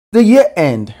The year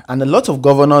end, and a lot of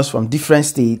governors from different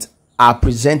states are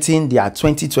presenting their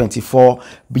 2024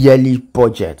 yearly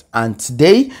budget. And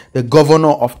today, the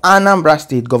governor of Anambra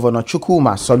State, Governor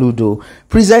Soludo,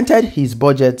 presented his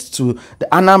budget to the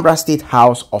Anambra State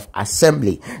House of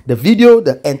Assembly.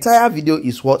 The entire video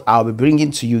is what I'll be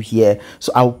bringing to you here.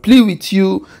 So I'll plead with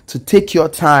you to take your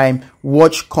time,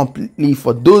 watch completely.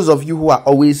 For those of you who are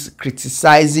always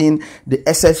criticizing the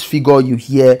excess figure you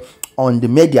hear on the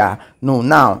media, no,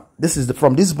 now this is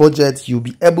from this budget you'll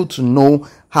be able to know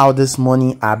how this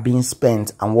money are being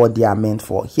spent and what they are meant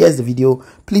for. Here's the video.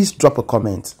 Please drop a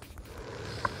comment.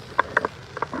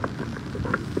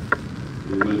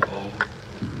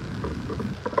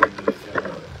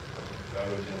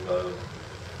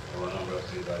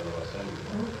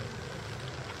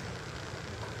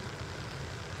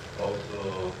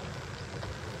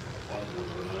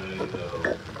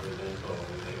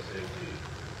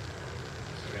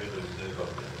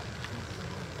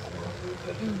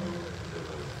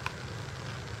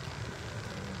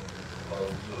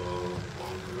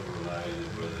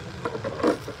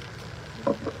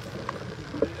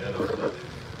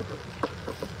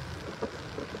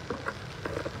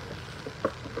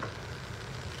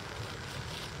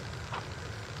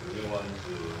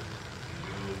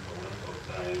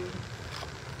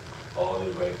 All the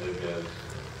invited guests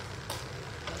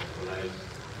tonight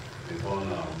before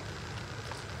now,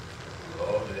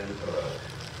 all the emperors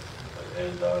that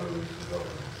enter with the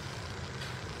government.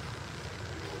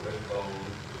 Welcome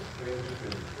to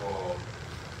 2024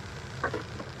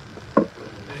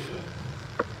 presentation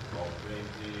of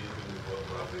 2024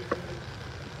 traffic units.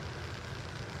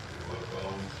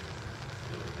 Welcome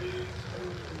to today's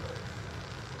presentation.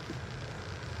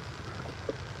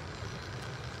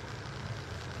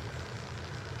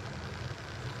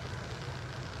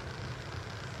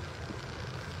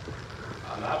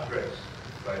 An address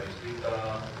by the Speaker,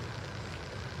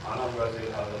 Anambra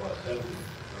State House of Assembly,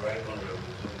 the Right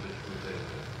Honorable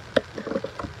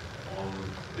on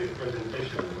the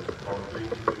presentation of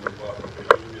 2024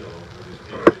 appropriation bill to the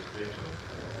state legislature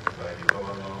by the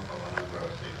Governor of Anambra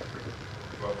State,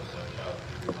 Professor Shutdown,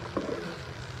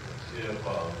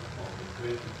 CFR, on the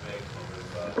 25th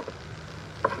November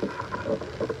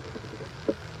 2024.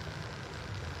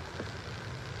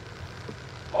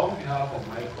 On behalf of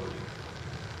my colleagues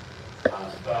and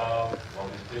staff of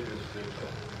the state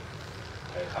legislature,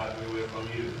 I heartily welcome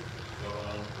you,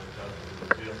 Governor, the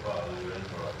CFR, and your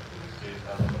entourage to the State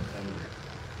House of Assembly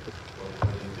for the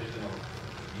presentation of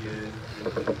the year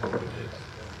 2024 budget.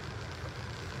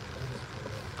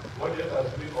 Budget, as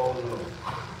we all know,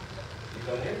 is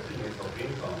an estimate of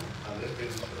income and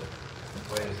expenditure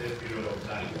for a set period of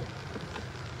time,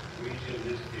 which in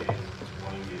this case is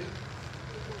 1 year.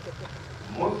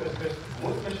 Most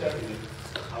especially,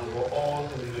 and for all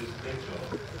in the legislature,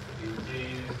 it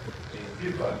is a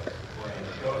device for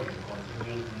ensuring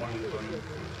continuous monitoring,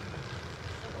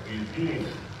 reviewing,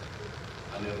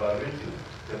 and evaluating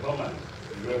performance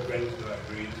in reference to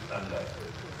agreed standards.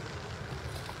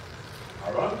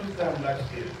 Around this time last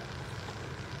year,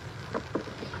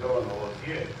 the governor was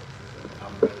here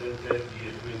and presented the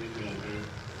 2023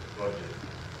 budget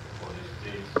for the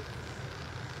state.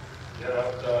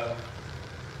 Thereafter,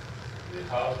 the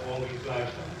House won't into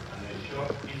action and ensure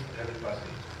its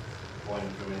efficacy for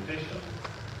implementation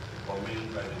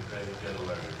commenced by the 1st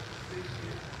January this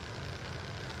year.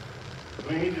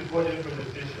 During the budget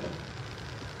presentation,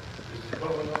 Mr.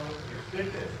 Governor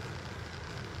stated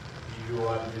your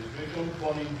administration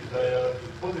forming desire to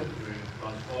positively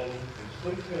transform the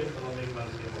socio-economic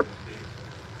landscape of the state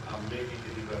and make it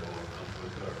deliverable and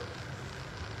prosperous.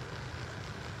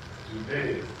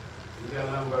 Today, we are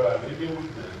Anambra living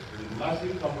witness to the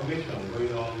massive transformation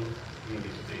going on in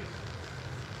the state.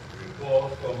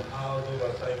 Reports from House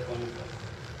Oversight Commission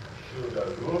show that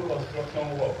road construction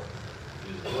work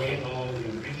is going on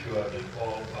in virtually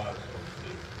all parts of the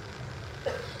state.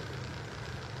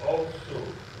 Also,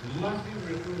 massive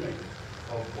recruitment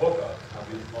of workers have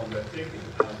been undertaken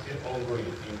and still ongoing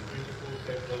in critical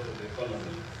sectors of the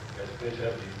economy,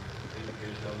 especially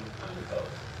education and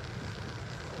health.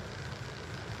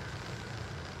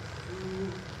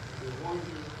 The 1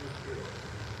 year scale,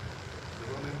 the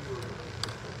running program.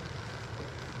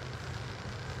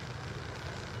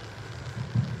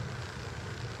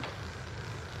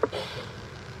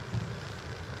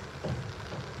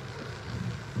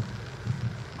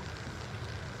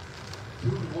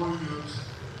 Through the 1 year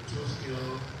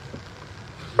scale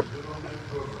development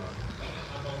program,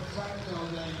 about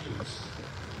 5,000 youths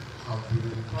have been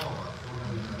empowered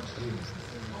under the scheme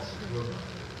of the program.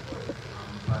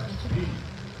 And by the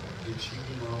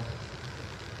achieving of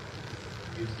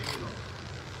is giving us.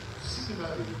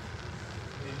 Similarly,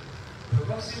 the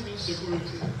pervasive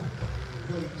insecurity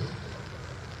inherited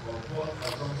or poor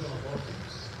assumption of all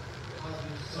things has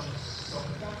been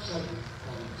substantially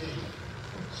contained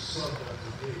so that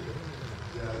today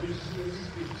there is relative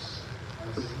peace and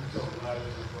security of life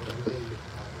and property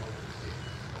across the state.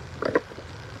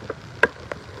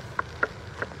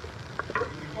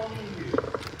 In the coming year,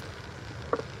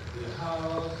 the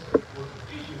House will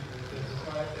even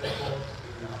intensify efforts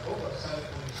in our oversight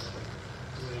commission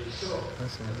to ensure that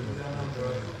the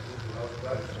Anambra continue to have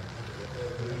rights to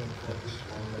every public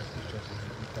constitution.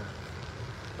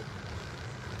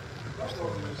 Part of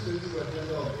the legislative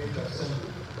agenda of 8th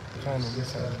Assembly is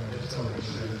establishment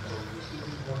of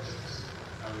legislative budgets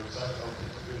and research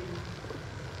office building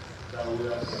that will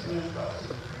assist members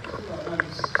through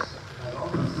analysis and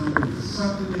understanding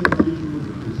certain economic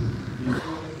movements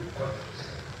including the budget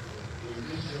in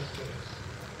this year's case.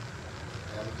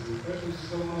 And to request the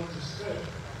government to spend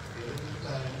a little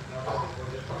time after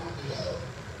the budget presentation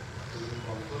to be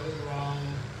concluded around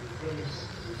the premises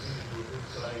to see the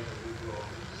proposed side of the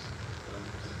office and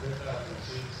to better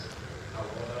appreciate our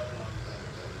other plans and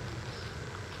challenges.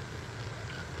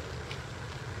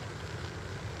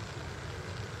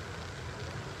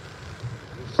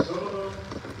 The Soldout,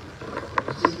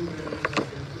 the city ladies and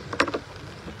gentlemen,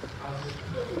 as a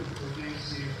prelude to today's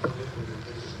budget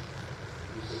presentation,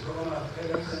 Mr. Governor has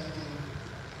ever sent in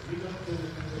legal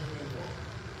dedicated framework,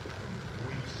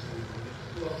 which we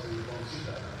will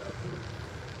consider and approve.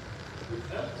 With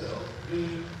EFTEL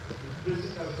being the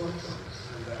basic assumptions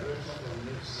and direction for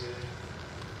next year's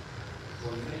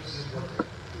budget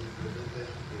to be presented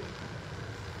today.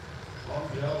 On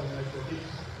behalf of my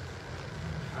colleagues,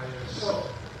 I am sure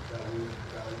that we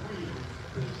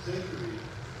presently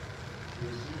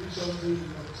judiciously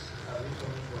look at the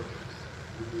incoming budget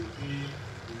with a view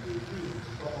to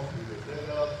come up with a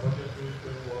better budgetary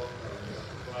framework that will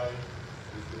satisfy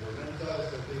the fundamental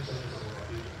expectations of our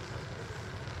people.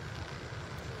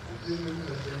 Ladies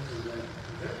and gentlemen,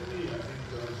 let me and Big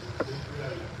Johnson say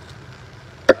clearly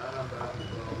that Anambra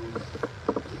belongs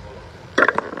to all of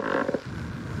us.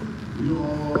 We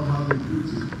all have a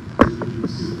duty to be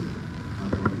safe and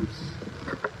conducive.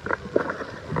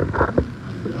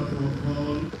 And therefore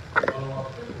all our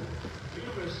people,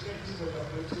 irrespective of their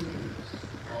political views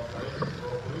or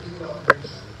political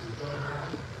affiliation, to join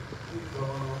hands with the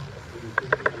governor in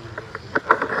taking an investigation.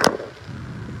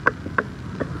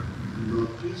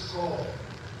 This call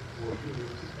for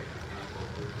unity and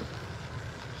cooperation.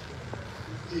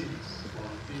 It is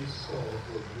on this call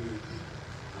for unity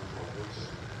and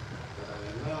cooperation that I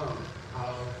now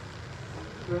have the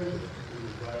pleasure to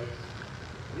invite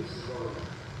Mr. Governor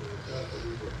to the Church of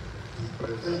Liberay to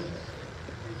present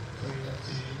the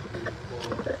 2024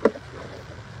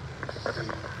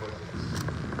 state budget.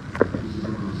 Mr.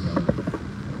 Governor,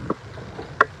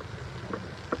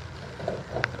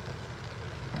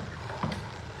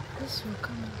 this will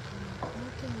come up.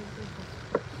 Nothing will be good.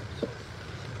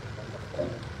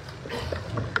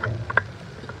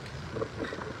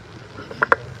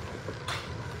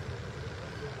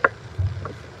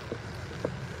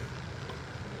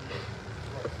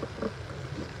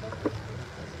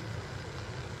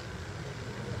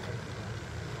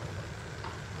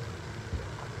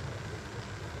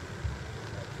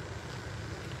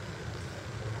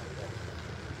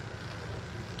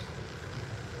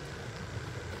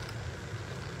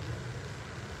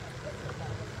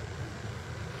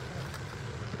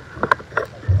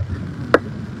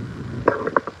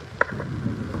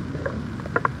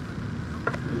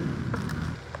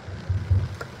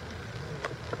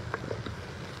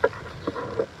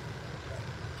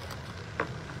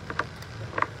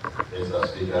 Mr.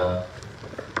 Speaker,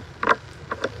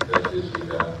 Deputy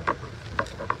Speaker,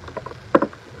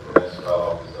 principal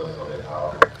officers of the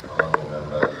House, honorable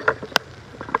members,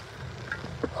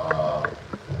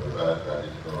 the very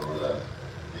traditional rulers,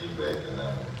 Liberay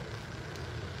and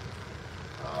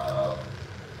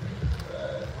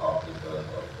officers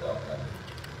of government,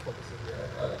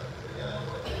 and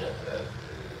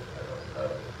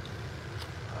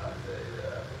the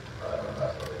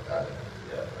members of the cabinet.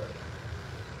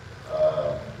 I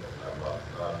must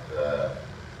not fail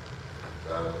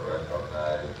to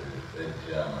recognize the state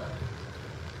chairman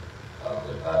of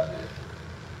the party,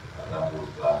 and on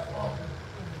whose platform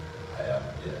I am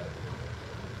here.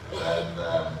 And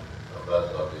then members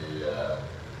of the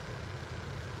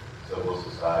civil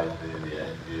society, the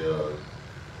NGOs,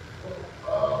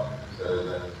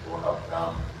 citizens who have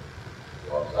come to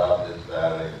observe this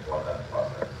very important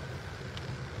process.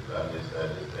 Let me say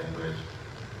distinguished.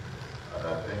 And I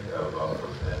think I've also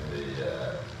seen the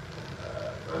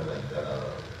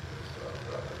General,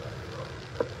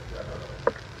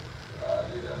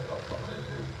 leaders of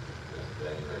communities,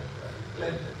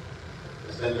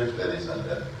 distinguished ladies and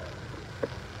gentlemen,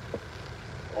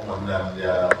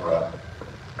 Anambra,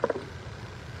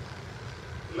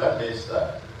 let me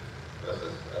start. This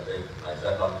is, I think, my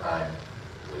second time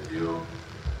with you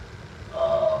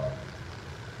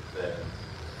since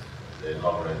the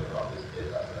inauguration of this state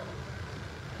assembly.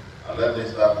 And let me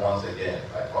start once again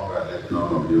by congratulating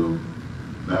all of you,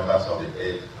 members of the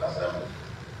 8th Assembly,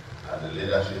 and the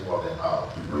leadership of the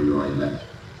House for your election.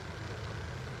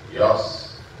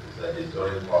 Yours is a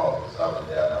historic call to serve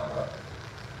the Anambra.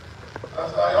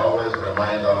 As I always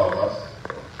remind all of us,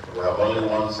 we have only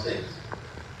one state,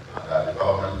 and our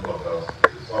development focus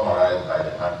is summarized by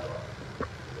the mantra: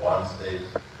 one state,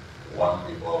 one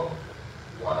people,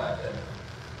 one agenda.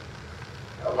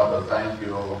 I want to thank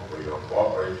you for your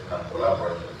cooperation and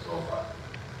collaboration so far.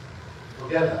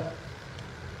 Together,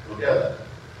 we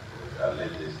shall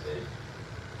lead this state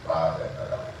far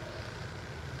better.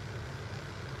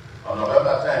 On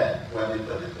November 10,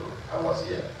 2022, I was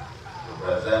here to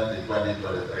present the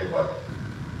 2023 budget,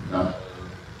 national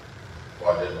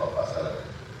budget of our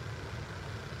celebration.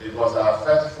 It was our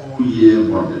first full year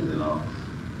budget in office.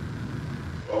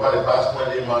 Over the past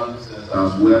 20 months since I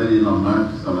was swearing in on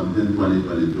March 17,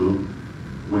 2022,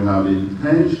 we have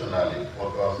intentionally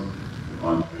focused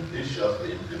on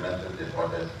judiciously implementing the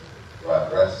budget to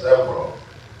address several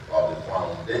of the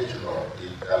foundational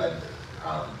challenges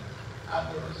and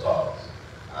the results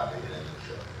are beginning to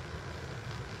show.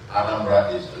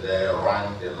 Anambra is today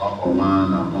ranked the #1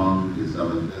 among the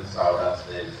 17 southern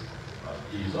states on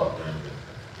ease of doing business.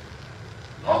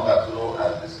 #2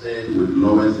 as the state with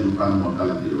lowest infant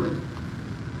mortality rate.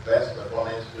 Best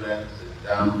performing students in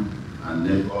JAM and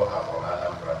NECO are from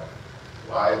Anambra,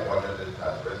 while budgeted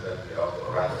has recently also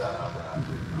ranked Anambra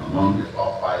among the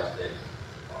top 5 states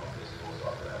on the schools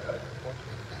of Nigeria.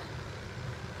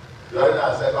 During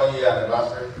our second year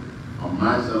anniversary, on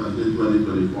March 17,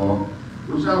 2024,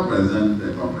 we shall present a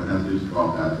comprehensive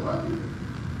scorecard to our people.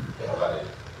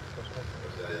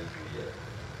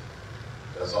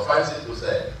 Suffice it to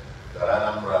say that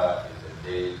Anambra is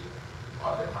indeed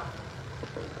on the map.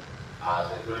 Our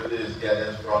security is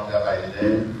getting stronger by the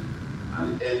day,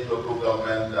 and the 8 local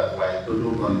governments that were in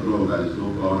total control by the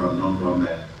so-called unknown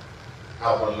government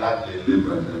have been largely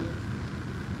liberated.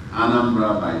 Anambra,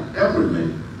 by every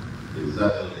measure, is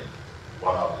certainly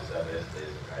one of the 7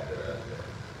 states in Nigeria.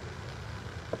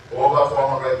 Over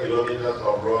 400 kilometers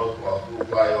of roads plus 2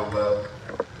 flyovers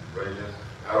and bridges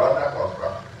are under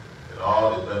construction in all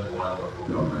the 21 local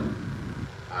governments,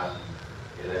 and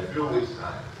in a few weeks'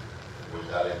 time, we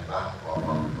shall embark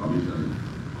on commissioning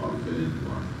of the finished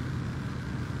one.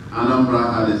 Anambra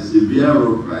had a severe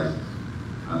road crisis,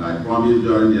 and I promised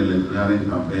during the electioneering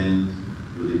campaigns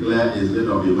to declare a state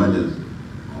of emergency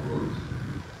on roads.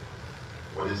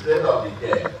 With the state of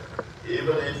decay,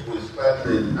 even if we spend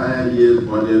the entire year's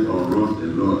budget on roads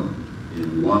alone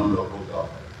in one local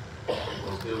government, it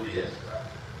will still be extra.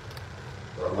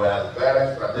 But we are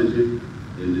very strategic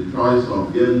in the choice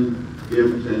of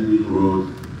game-changing roads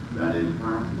that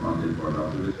impact on the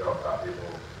productivity of our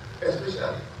people,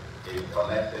 especially in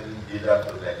connecting either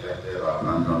to neglected or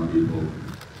abandoned people,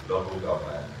 local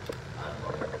government, and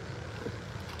communities.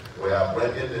 We are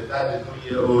breaking the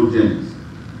 32-year-old jinx,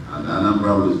 and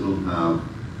Anambra will soon have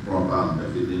proper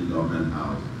befitting government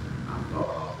house and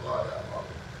government law.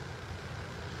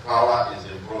 Power is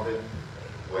improving.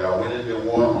 We are winning the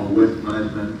war on waste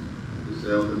management, the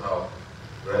sales of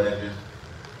drainages,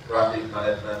 traffic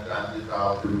management,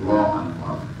 anti-terrorism, law, and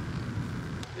more.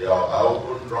 The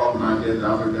open drug market,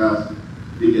 Africa's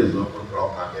biggest open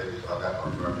drug market, is under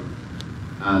construction,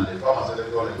 and the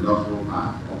pharmaceutical industrial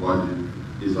park of Obidient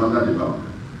is under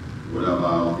development, with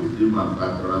about 15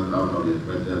 manufacturers out of the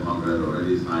expected 100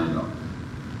 already signed up.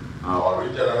 Our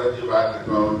regenerative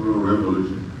agricultural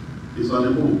revolution is on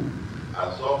the move.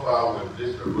 And so far, we've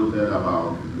distributed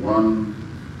about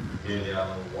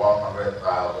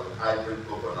 1,100,000 hybrid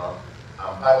coconut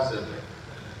and palm seedlings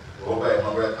to over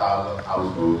 100,000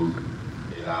 households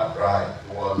in our drive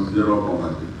towards zero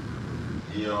poverty,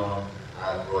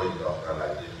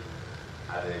 neo-agro-industrialization,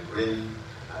 and a green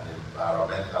and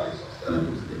environmentally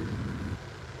sustainable state.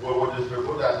 We will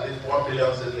distribute at least 1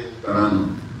 million seedlings per annum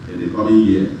in the coming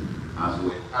years as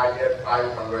we target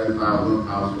 500,000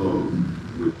 households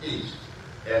with each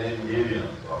earning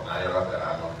millions of naira per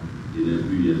annum in a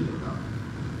few years to come.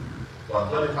 Some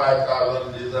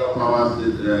 25,000 diesel power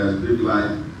street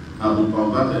lights have been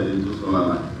converted into solar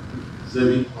lights,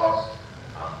 saving costs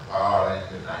and powering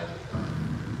the night.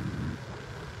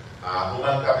 Our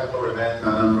human capital remains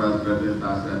Anambra's greatest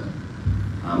asset,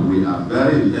 and we are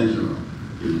very intentional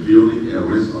in building a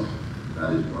resource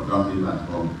that is productive at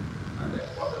home and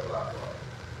exportable abroad.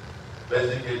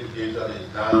 Basic education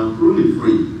is now truly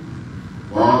free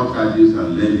for all charges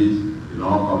and levies in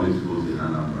all public schools in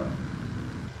Anambra.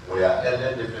 We are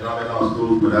ending the phenomenon of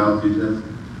schools without teachers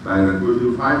by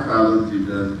recruiting 5,000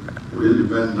 teachers within the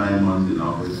first 9 months in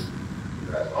office.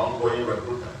 There is ongoing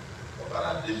recruitment of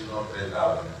an additional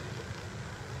 3,000 teachers.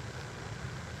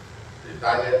 The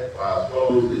target for our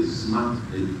schools is smart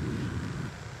education.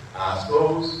 Our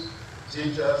schools,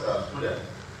 teachers, and students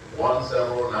won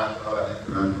several national and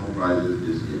international prizes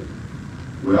this year.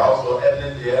 We are also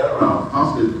ending the era of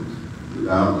hospitals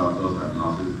without doctors and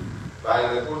nurses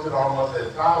by recruiting almost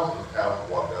 1,000 health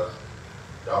workers,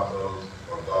 doctors,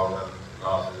 consultants,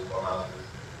 nurses,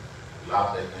 pharmacists,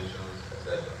 lab technicians,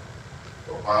 etc.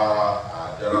 to power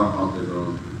our general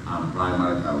hospitals and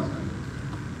primary health centers.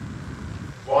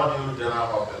 4 new general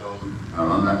hospitals are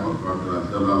under construction and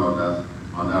several others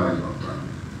under reconstruction.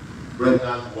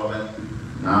 Pregnant women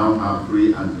now have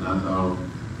free antenatal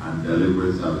and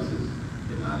delivery services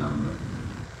in Anambra.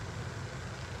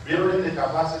 Building the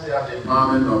capacity and the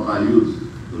empowerment of our youth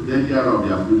to take care of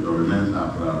their future remains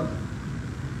our priority.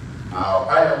 Our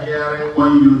pioneering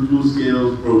 1 Youth 2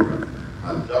 Skills program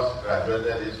has just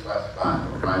graduated its first batch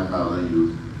of 5,000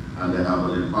 youth, and they have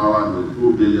been empowered with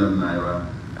 2 billion naira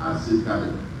as seed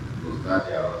capital to start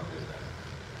their own business.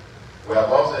 We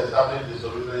have also established the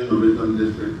Soludo Innovation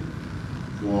District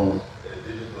for a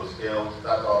digital scale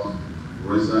startups,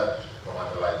 research,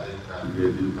 commercialization, and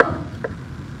creative talent.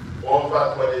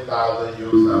 Over 20,000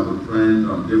 youths have been trained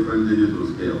on different digital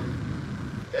skills.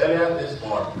 Earlier this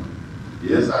morning, the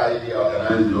SID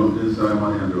organized the opening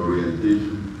ceremony and the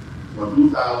orientation for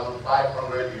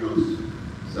 2,500 youths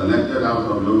selected out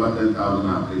of the over 10,000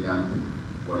 applicants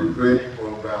for the training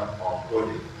program on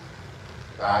coding,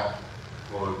 tag,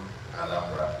 code, and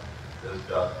Anambra. This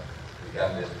just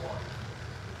began this morning.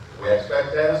 We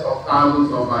expect tens of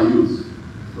thousands of our youths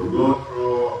to go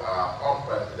through our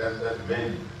unprecedented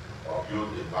menu of youth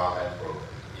empowerment programs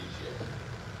each year.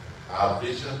 Our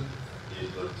vision is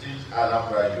to teach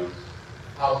Anambra youth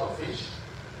how to fish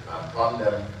and turn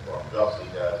them from job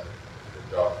seekers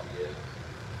to job creators.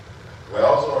 We're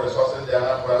also resourcing the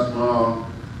Anambra Small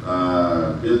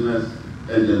Business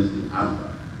Agency,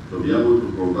 Athan, to be able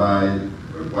to provide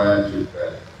required chief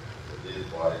credit to these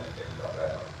bodies in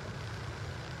entrepreneurs.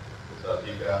 Mr.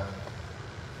 Speaker,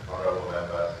 honorable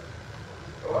members,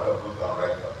 I want to put on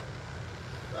record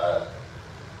that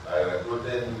by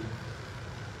recruiting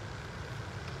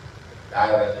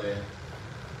directly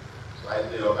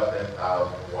slightly over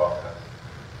 10,000 workers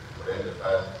within the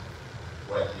first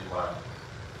 20 months,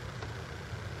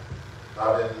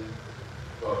 having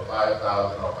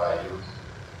 5,000 of our youth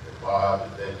the power to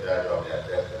take charge of their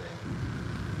destiny.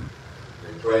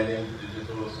 The training,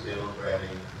 digital skill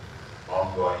training,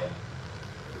 ongoing,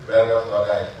 the various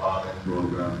other empowerment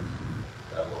programs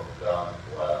that will be done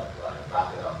while I'm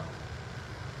backing up.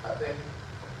 I think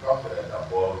I'm confident and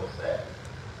bold to say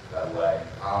that we are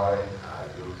empowering our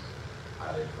youth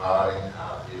and empowering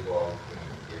our people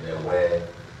in a way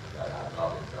that has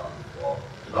not been done before.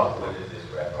 Not within this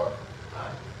record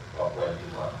and of 20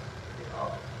 months in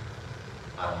office.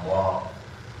 And more,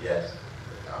 yes,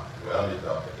 to come. We only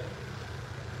talk again.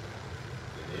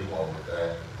 The name of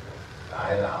the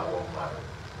I now won't matter.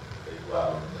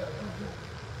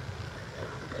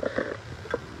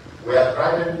 We are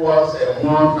driving towards a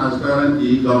more transparent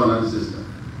e-governance system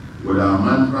with our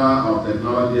mantra of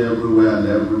technology everywhere and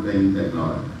everything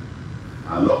technology.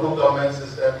 Our local government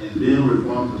system is being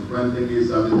reformed to strengthen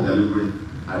e-service delivery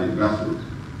at the grassroots,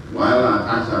 while our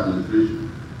tax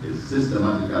administration is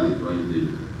systematically going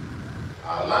digital.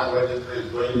 Our land registry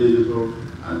is going digital,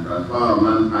 and transfer of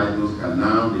land titles can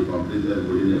now be completed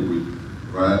within a week,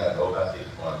 rather than over 6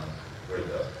 months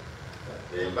previously.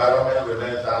 The environment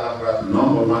remains Anambra's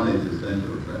 #1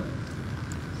 existential threat.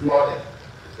 Flooding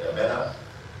is a menace,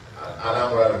 and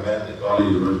Anambra remains the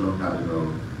only erosion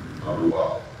capital of the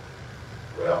world.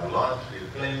 We have launched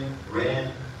the Clean, Green,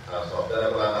 and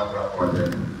Sustainable Anambra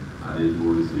project, and it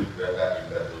will receive greater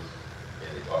impetus in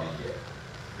the coming year.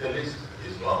 The list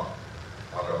is long,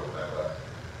 honorable members.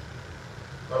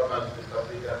 Mr.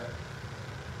 Speaker,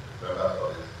 members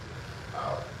of this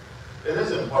House. It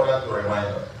is important to remind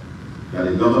us that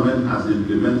the government has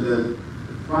implemented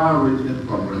far-reaching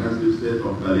comprehensive set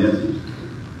of palliatives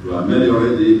to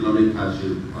ameliorate the economic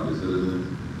hardship of the citizens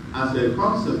as a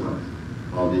consequence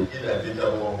of the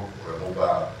inevitable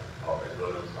removal of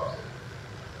petroleum subsidy.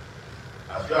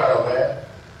 As you are aware,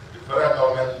 the federal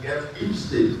government gave each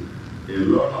state a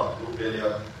loan of 2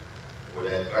 billion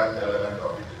with a grant element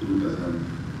of 52%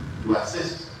 to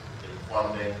assist in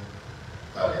funding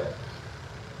talent.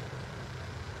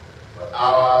 But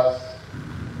ours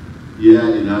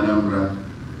here in Anambra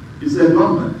is a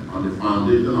government on the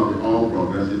foundation of the All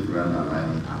Progressive Grand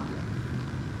Alliance Army.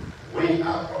 We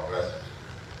are progressive,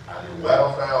 and the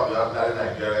welfare of the ordinary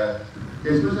Nigerians,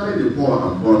 especially the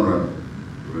poor and vulnerable,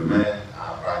 remain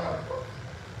our primary focus.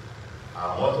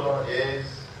 Our motto is,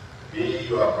 be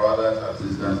your brothers and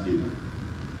sisters keeper.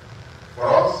 For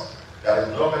us, there is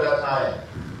no better time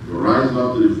to rise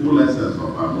up to the full essence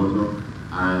of our motto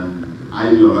and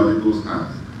ideological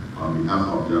stance on behalf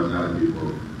of the ordinary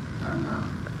people than now.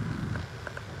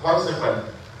 Consequently,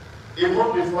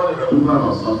 even before the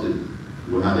removal of subsidy,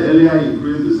 we had earlier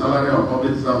increased the salary of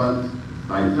public servants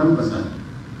by 10%,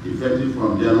 effective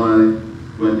from January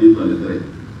 2023.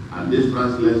 And this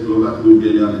translates to over 2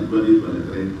 billion in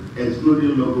 2023,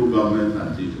 excluding local governments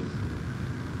and teachers.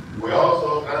 We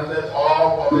also granted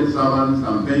all public servants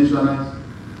and pensioners,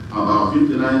 about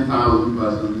 59,000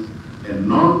 persons, a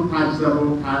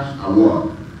non-taxable cash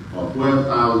award of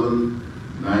 12,000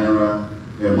 naira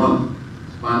a month,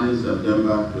 spanning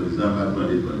September to December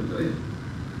 2023.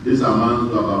 This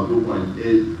amounts to about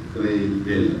 2.83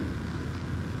 billion.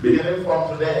 Beginning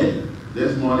from today,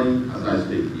 this morning, as I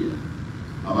speak here,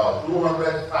 about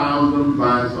 200,000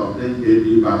 bags of 10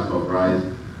 kg bags of rice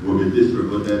will be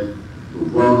distributed to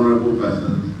vulnerable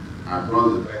persons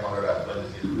across the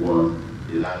 326 wards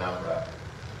in Anambra.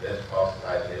 This costs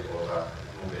slightly over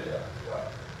 2 million as well.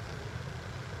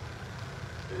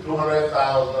 The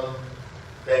 200,000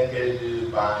 10 kg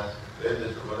bags they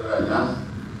distributed are just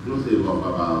inclusive of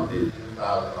about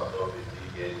 18,000 or so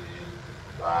 50 kg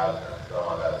bags and some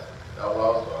others that will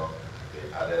also be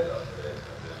added onto this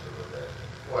and distributed.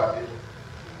 Who are people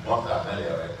who must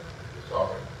ameliorate the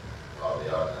suffering of the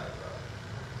ordinary person.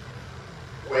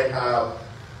 We have,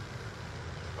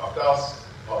 of course,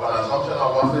 of an assumption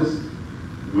of office,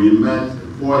 we met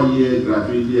 4-year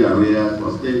gratuity arrears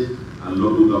for state and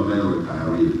local government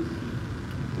retirees.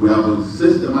 We have been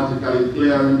systematically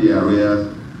clearing the arrears,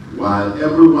 while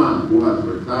everyone who has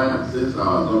retired since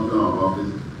our assumption of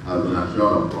office has been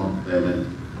assured of prompt payment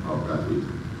of gratuity.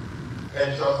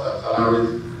 Pensions and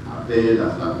salaries are paid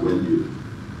as at when due.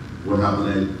 We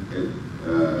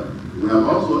have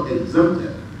also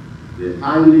exempted the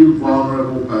highly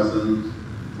vulnerable persons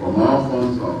from all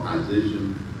forms of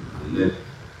taxation and levy,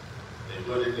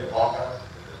 including the hawkers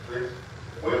in the streets,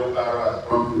 wheelbarrows,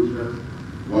 trunk pushers,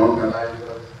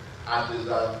 vulcanizers,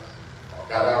 artisans,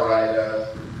 Okada riders,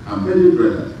 and petty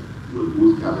traders with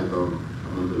whose capital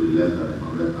amounts to less than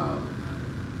 100,000.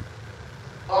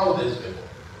 All these people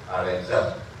are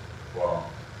exempt from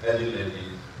any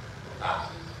levies or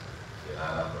taxes in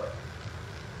Anambra.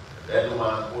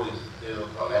 Anyone who is still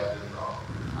collecting or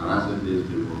harassing these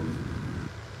people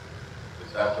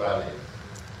is actually,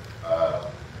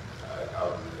 how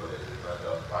do we put it, it's not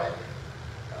just fighting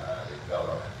the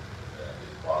government,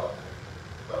 this policy,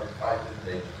 but it's fighting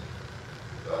nature.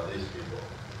 Because these people,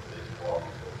 these poor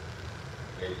people,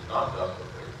 it's not just to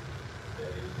breathe, they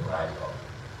need to rise up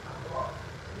and go on.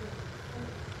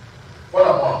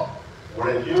 Furthermore, we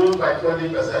reduced by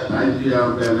 20% IGR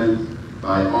payments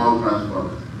by all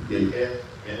transporters, KK,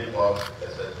 minibus,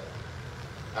 etc.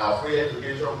 Our free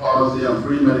education policy and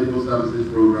free medical services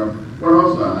program were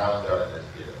also announced during this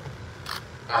year.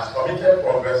 As committed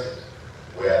progressives,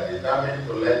 we are determined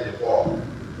to let the poor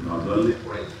not only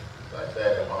breathe, as I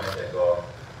said a moment ago,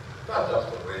 not just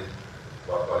to breathe,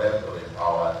 but for them to be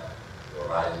empowered to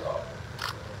rise up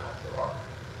and to run.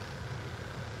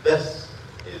 This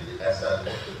is the essence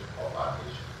of our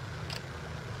issue.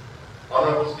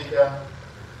 Honorable Speaker,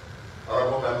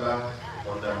 Honorable Member,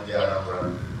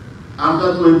 after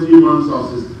 20 months of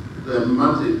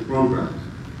systematic programs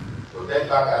to take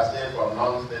back our state from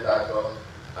non-state actors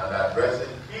and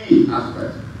addressing key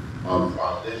aspects of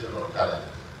foundational challenges,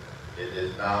 it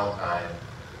is now time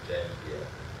to change gear.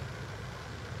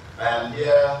 I am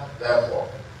here, therefore,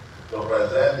 to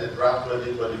present the draft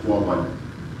 2024 budget.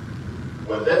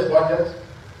 With this budget,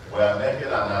 we are making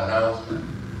an announcement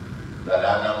that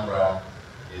Anambra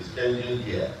is changing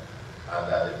gear and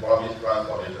that the promised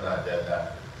transformation agenda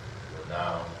will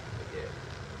now begin.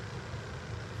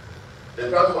 The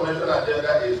transformation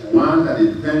agenda is one that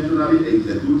intentionally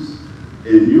executes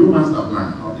a new master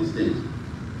plan of the state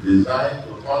designed to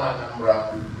turn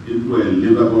Anambra into a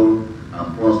livable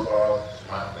and prosperous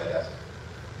smart legacy.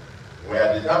 We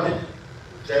are determined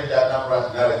to change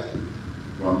Anambra's narrative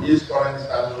from its current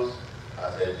status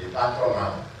as a departure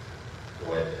land to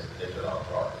a destination of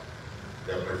choice.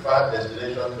 The preferred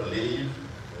destination to live,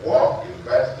 Work,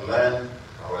 invest, learn, and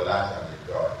relax and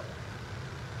enjoy.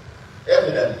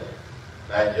 Evidently,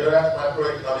 Nigeria's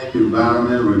macroeconomic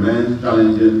environment remains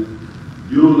challenging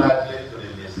due largely to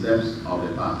the missteps of the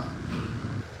past.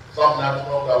 Some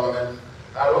national governments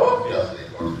are obviously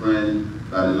constrained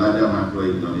by the larger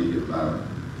macroeconomic environment.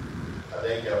 I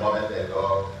think a moment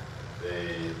ago,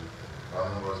 the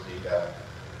Honorable Speaker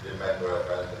did make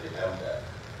reference to the MDEC,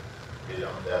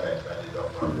 medium-term expenditure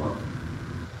framework,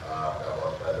 that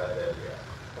was presented here.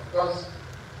 Of course,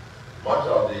 much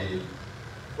of the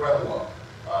framework,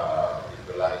 if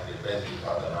you like, the basic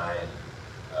underlying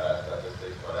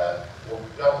statistics for that, will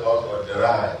just also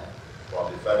derive from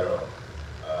the federal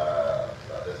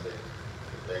statistics. I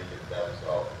think in terms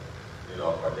of,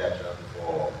 projections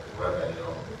for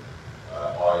revenue,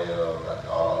 oil, and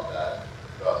all of that,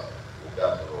 because we've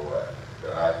got to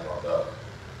derive from those.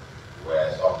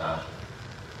 We're subnational.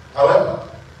 However,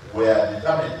 we are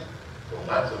determined to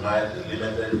maximize the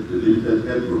limited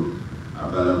headroom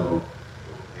available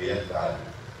to create value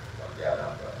on the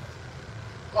Anambra.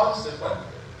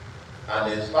 Consequently, and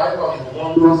in spite of the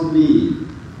humongous need,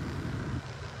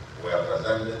 we are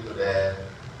presenting today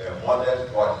a modest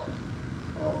budget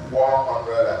of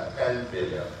 410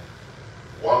 billion,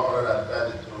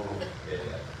 132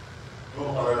 billion,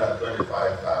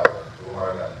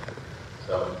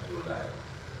 225,272 naira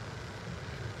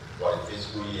for the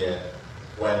fiscal year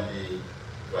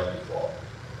 2024,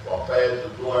 compared to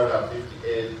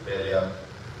 258 billion,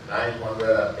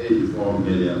 984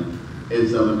 million,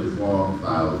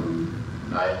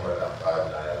 874,905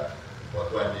 naira for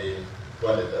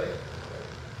 2023,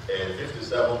 a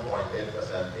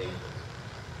 57.8% increase.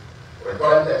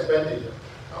 Recurrent expenditure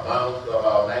amounts to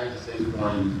about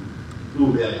 96.2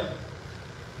 billion, and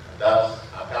that's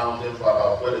accounting for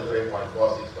about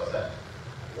 23.46%.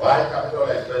 While capital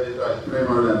expenditure is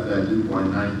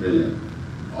 313.9 billion,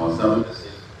 or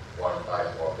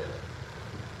 76.54 billion.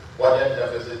 Budget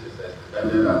deficit is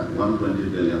estimated at 120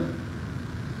 billion.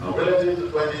 And relative to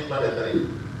 2023,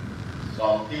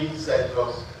 some key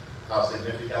sectors have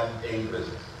significant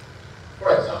increases. For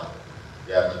example,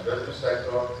 the administrative sector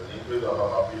is an increase of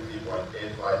about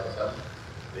 50.85%,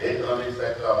 the economic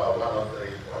sector about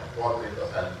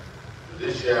 103.43%,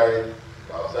 judiciary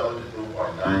about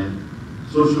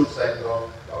 72.9%, social sector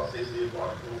about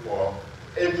 60.24%,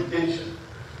 education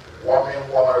whopping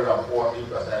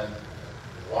 440%,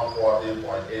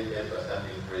 140.88%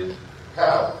 increase,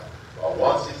 health about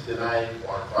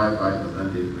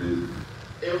 169.55% increase,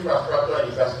 infrastructure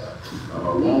investment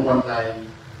about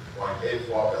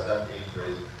 119.84%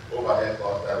 increase, overhead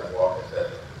cost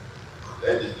 34%.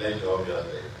 Legislation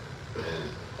obviously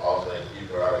is also a key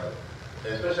priority,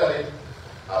 especially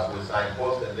as we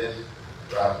signpost in this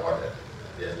draft budget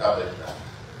the establishment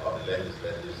of the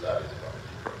Legislative Service Commission.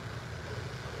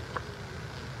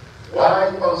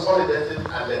 While consolidating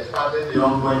and expanding the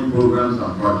ongoing programs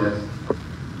and projects,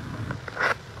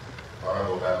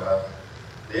 honorable members,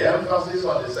 the emphasis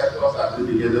on the sectors as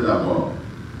indicated above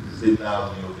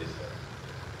signals new business.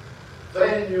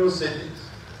 3 new cities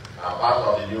are part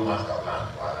of the new master plan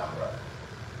for Anambra.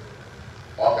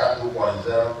 Oka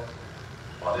 2.0,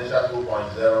 Onitsha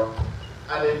 2.0,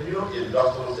 and a new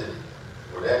industrial city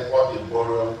with export,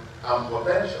 emporium, and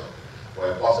potential for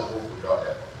a possible future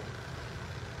effort.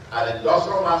 An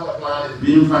industrial master plan is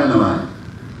being finalized,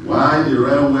 while the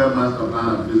railway master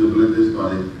plan and feasibility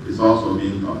study is also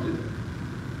being completed.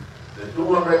 The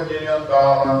 $200 million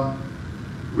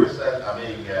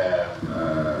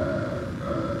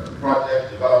project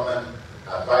development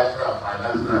advisory and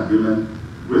financing agreement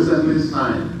recently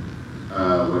signed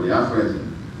with the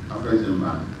African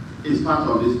Bank is part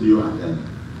of this new agenda.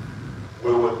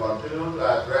 We will continue to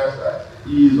address the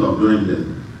ease of doing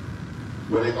business.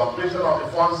 With the completion of the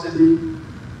Fund City,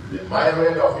 the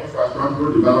myriad of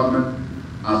infrastructural development,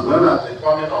 as well as the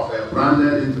coming of a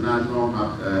branded international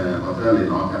hotel in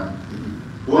Oka,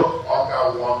 both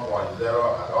Oka 1.0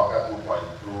 and Oka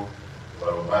 2.2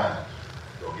 will merge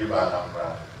to give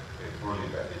Anambra a truly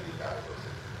strategic capital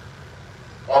city.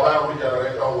 Urban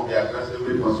regeneration will be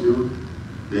aggressively pursued.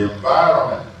 The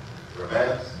environment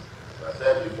remains, as I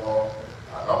said before,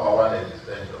 our #1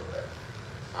 existential threat.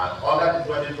 And under the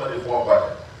 2024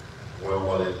 budget, we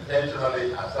will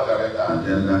intentionally accelerate the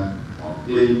agenda on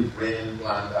clean, green,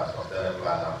 planned, and sustainable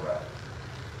Anambra.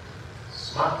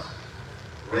 Smart,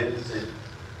 green city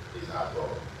is our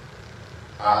goal.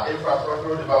 Our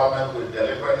infrastructural development will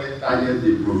deliberately target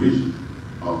the provision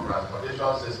of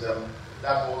transportation system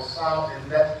that will serve the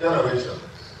next generations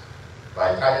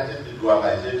by targeting the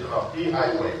dualization of key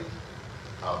highways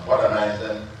and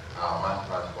modernizing our mass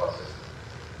transport system.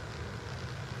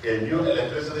 A new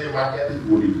electricity market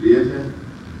will be created,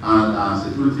 and our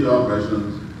security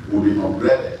operations will be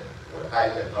upgraded with high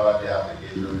technology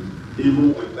applications,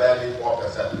 even with barely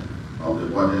 4% of the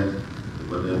budget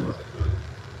for security.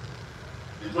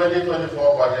 The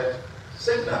 2024 budget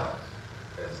signals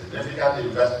a significant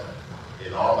investment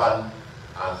in urban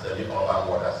and semi-urban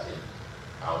water schemes,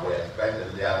 and we expect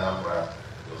the Anambra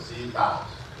to see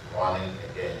taps running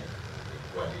again in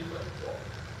 2024.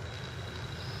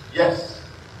 Yes,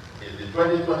 in the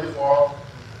 2024,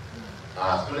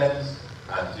 our students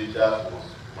and teachers will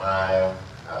smile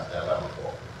as never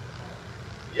before.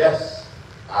 Yes,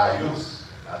 our youth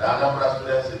and Anambra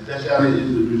students in tertiary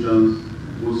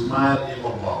institutions will smile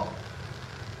even more.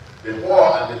 The poor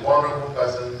and the vulnerable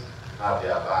persons have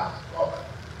their backs covered.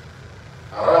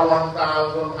 Around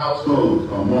 1,000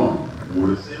 households or more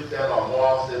will receive 10 or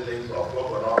more seedlings of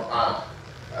coconut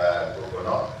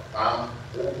palm,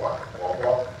 ukwa,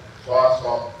 cocoa,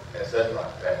 soy,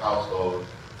 etc. per household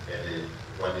in the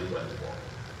 2024.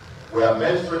 We are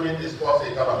mainstreaming the sports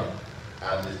economy,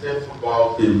 and the state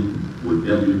football team will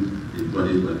debut in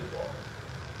 2024.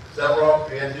 Several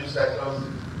creative sectors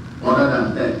other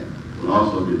than tech will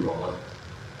also be promoted.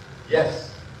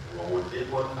 Yes, we will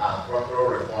deepen our structural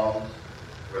reforms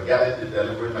regarding the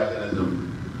delivery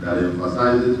mechanism that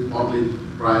emphasizes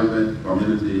public-private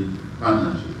community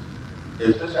partnerships,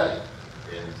 especially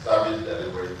in service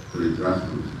delivery to the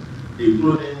grassroots,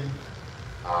 including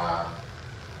our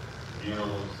new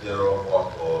zero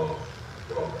pothole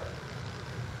program.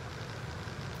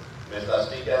 Mr.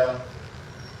 Speaker,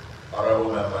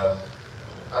 honorable members,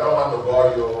 I don't want to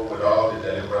bore you with all the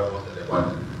deliverables in the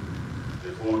budget.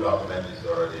 The full document is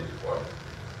already before you.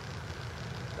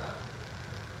 Now,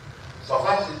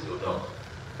 suffice it to note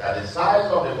that the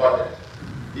size of the budget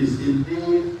is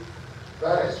indeed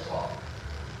very small.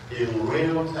 In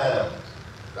real terms,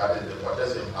 that is the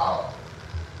purchasing power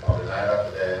of the Naira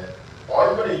today,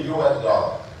 or even in US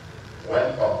dollars,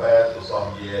 when compared to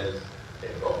some years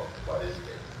ago for this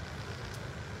state.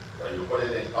 When you put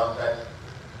it in context,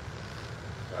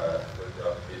 with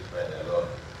your feet alone,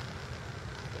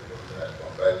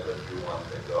 compared to a few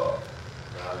months ago,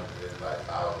 now it's by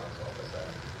thousands of percent,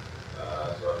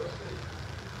 so to speak.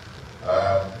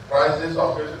 Prices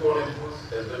of critical inputs,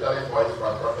 especially for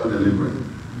infrastructure delivery,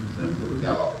 simply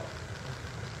gallop.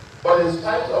 But in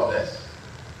spite of this,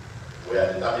 we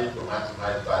are determined to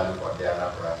maximize value for the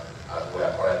Anambra as we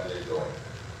are currently doing.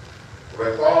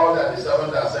 Recall that the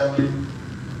 7th Assembly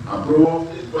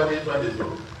approved in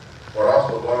 2022 for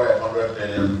us to borrow 100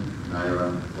 billion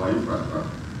naira for infrastructure.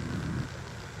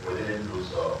 We didn't do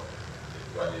so in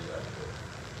 2022.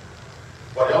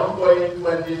 For the ongoing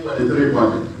 2023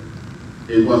 budget,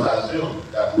 it was assumed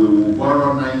that we will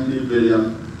borrow 90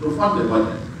 billion to fund the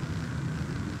budget.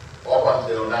 Up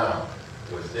until now,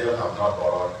 we still have not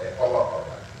borrowed a cover of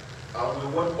that, and we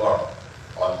won't borrow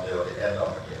until the end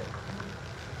of the year.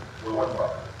 We won't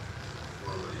borrow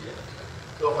through the year.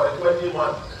 So for the 20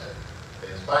 months,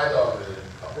 in spite of the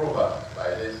approval by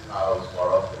this House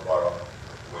for us to borrow,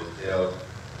 we still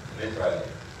literally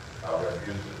have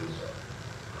refused to do so.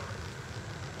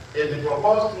 In the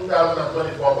proposed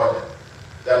 2024 budget,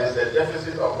 there is a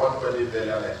deficit of 120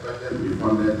 billion expected to be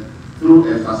funded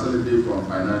through a facility from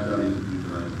financial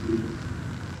institutions.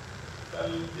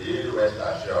 And be rest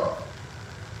assured,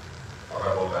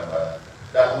 honorable members,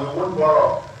 that we won't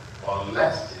borrow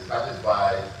unless it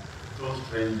satisfies two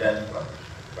stringent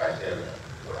criteria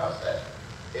we have said.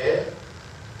 A,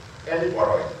 any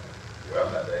borrowing we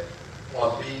undertake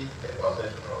must be a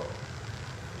concessional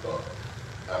loan.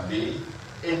 And B,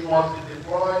 it must be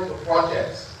deployed to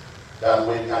projects that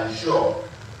we can show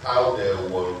how they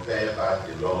will pay back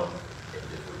the loan in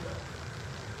the future.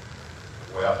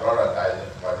 We are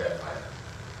prioritizing project finance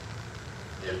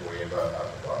if we ever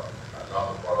have to borrow, and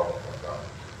not to borrow from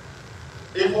government.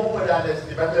 Even with an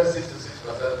estimated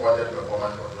 66% budget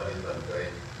performance for 2023,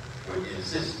 we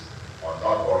insist on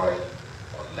not borrowing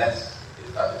unless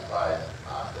it satisfies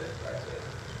our state criteria.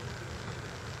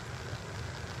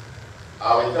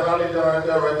 Our internally generated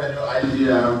revenue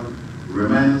IGR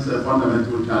remains a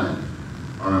fundamental challenge,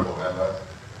 honorable members.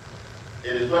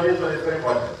 In the 2023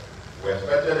 budget, we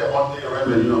expected a monthly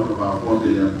revenue of about 4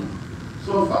 billion.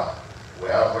 So far, we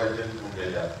are averaging 2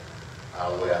 billion,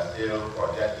 and we are still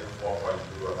projecting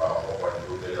about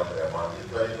 4.2 billion per month in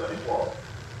 2024.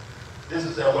 This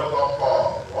is a wake-up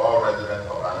call to all residents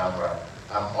of Anambra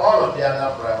and all of the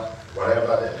Anambra,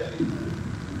 wherever they may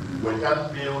live. We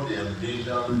can't build the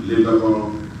envisioned,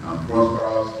 livable, and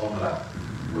prosperous homeland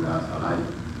without Alade.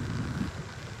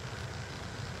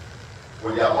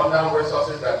 With the abundant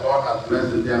resources that God has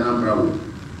blessed the Anambra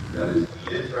with, there is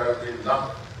literally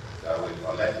nothing that we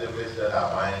collectively set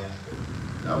our minds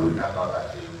that we cannot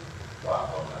achieve for our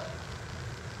homeland.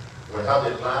 We have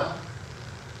the plan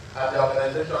and the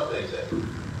organization to execute,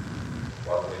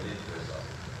 but we need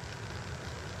resources.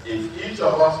 If each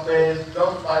of us pays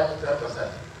just 5 to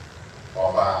 10%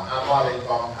 of our annual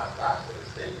income as tax to the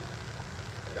state,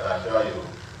 I can assure you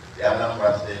the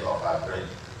Anambra state of our dream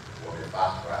will be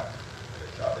fast-tracked in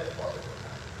the shortest possible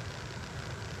time.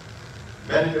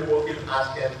 Many people keep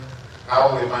asking how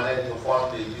we manage to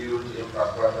fund the huge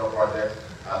infrastructure projects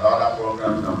and other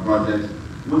programs and projects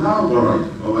without borrowing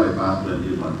over the past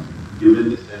 20 months, given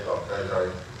the state of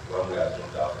treasury when we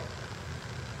assumed office.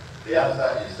 The answer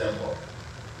is simple.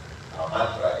 Our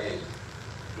mantra is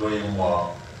doing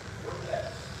more with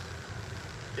less.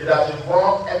 It has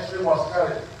involved extreme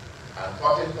austerity and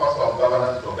cutting costs of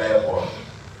governance to bare bones.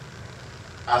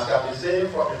 As can be seen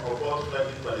from the proposed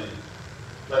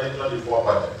 2024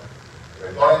 budget,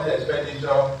 recurrent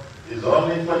expenditure is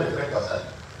only 23%,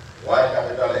 while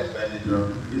capital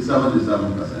expenditure is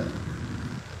 77%.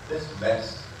 This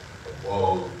makes a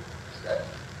bold step.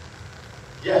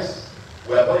 Yes,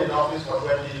 we have been in office for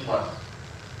 20 months,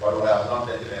 but we have not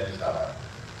taken any salary,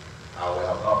 and we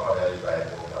have not got any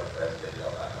vehicle for the first lady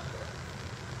of Anambra.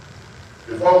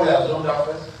 Before we assumed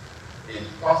office, it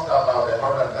cost about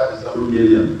 137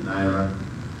 million naira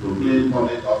to clean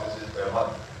public offices per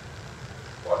month,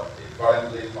 but it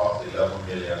currently costs 11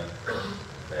 million per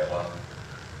month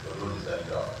to do the same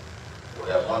job, with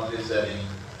a monthly saving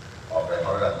of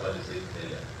 126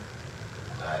 million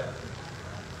naira.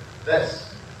 This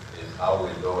is how we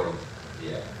do it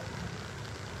here.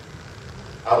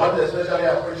 I want to especially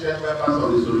appreciate members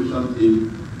of the solution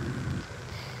team,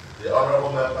 the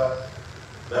honorable members,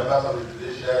 members of the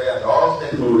judiciary, and all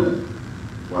stakeholders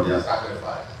for their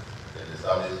sacrifice in the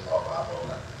service of our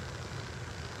homeland.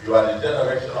 You are the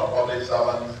generation of public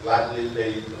servants largely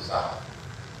paid to serve.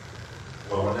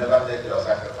 We will never take your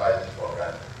sacrifices for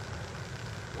granted.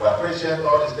 We appreciate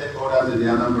all the stakeholders in the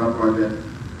Anambra project,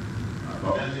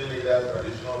 our community leaders,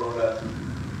 traditional rulers,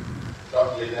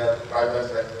 church leaders, private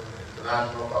sector,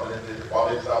 international community, the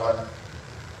public servants,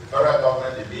 the federal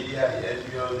government, the media, the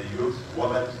NGOs, the youth,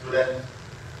 women, students,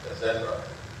 etc.,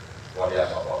 for their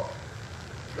support.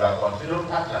 Your continued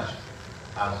partnership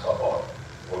and support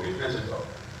will be critical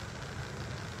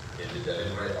in the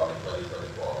delivery of the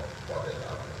 2024 budget.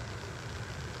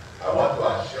 I want to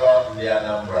assure the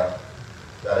Anambra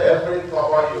that every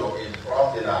cover you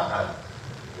entrust in our hands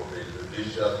will be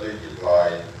judiciously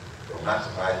deployed to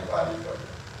maximize value for you.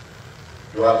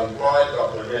 You have employed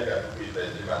Dr.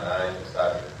 Yemi and I to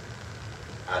serve you,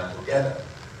 and together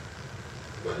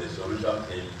with the solution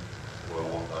team, we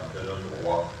will continue to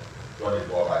work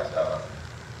 24/7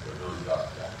 to do just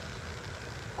that.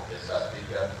 Mr.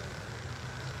 Speaker,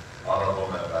 honorable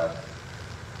members,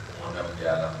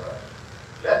 Anambra,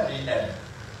 let me end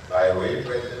by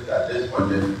reiterating that this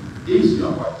budget is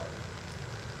your budget.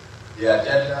 The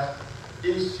agenda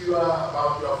is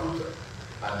about your future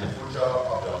and the future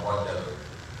of your one generation.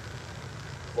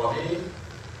 For me,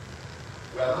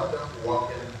 we are not just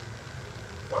working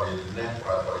for the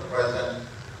present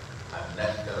and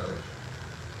next generation.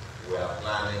 We are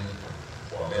planning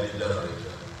for many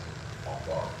generations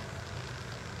unborn.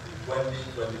 The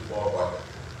 2024 budget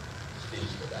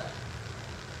speaks to that.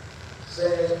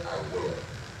 Say I will,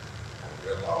 and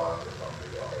great power to come to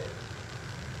your aid.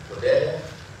 Today,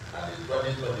 and in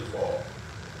 2024,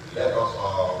 let us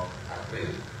all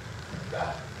agree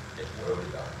that it will be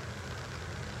done.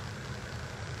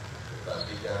 Mr.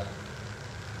 Speaker,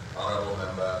 honorable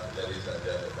members, ladies and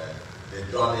gentlemen, the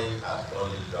journey has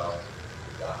only just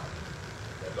begun.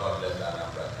 May God bless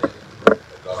Anambra State.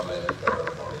 May God bless the Federal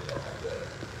Republic of Nigeria.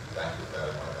 Thank you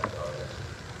very much, and God bless you.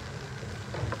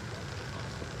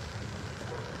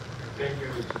 Thank you,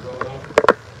 Mr. Governor.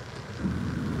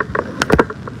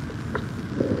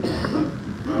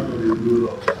 Out of the rule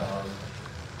of the House,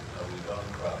 we don't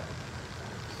cry,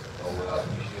 but we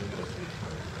appreciate your speech.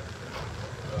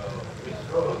 Mr.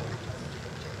 Governor,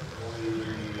 we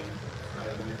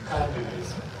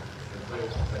candidates the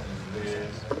first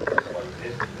candidates for the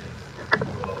estimate of the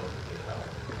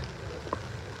House.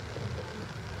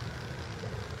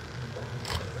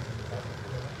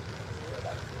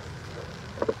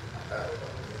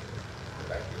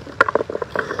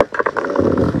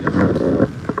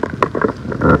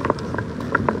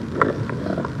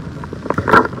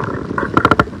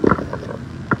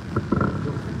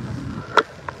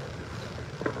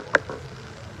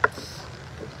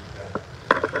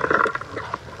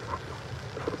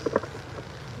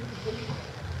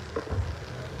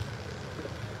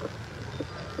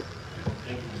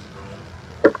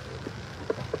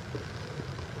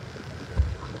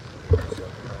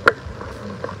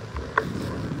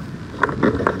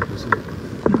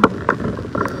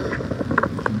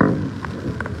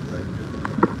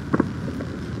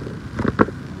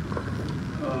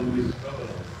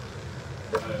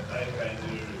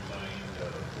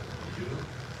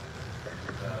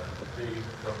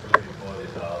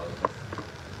 State House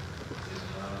is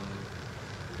now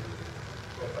the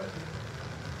property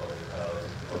of the House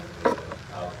until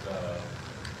after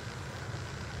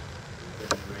the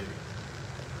ready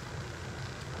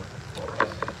for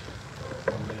passage. So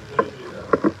from the majority that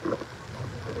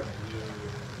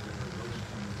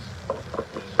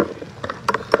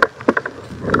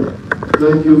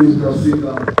Thank you, Mr.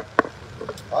 Speaker.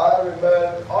 I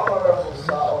remain honorable,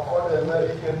 sir, for the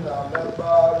American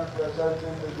member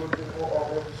representing the good people of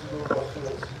Soludo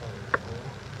constituency.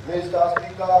 Mr.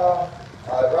 Speaker,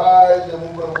 I rise the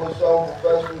movement motion for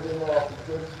first reading of the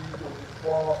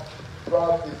 2024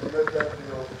 draft integrated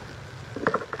bill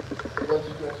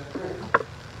 2023.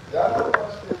 The Anambra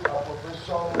State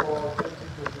appropriation for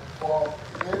 2024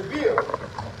 is a bill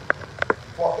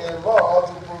for a law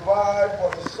to provide for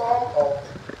the sum of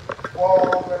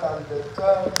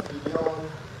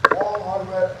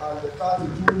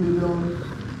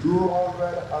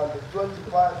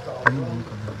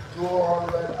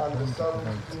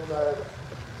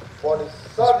for the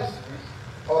services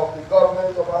of the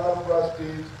government of Anambra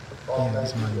State of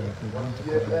Nigeria,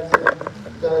 year ending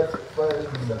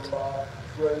 31st December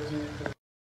 2020.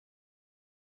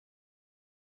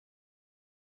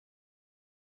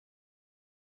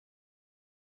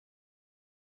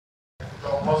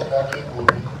 Most likely will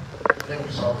be name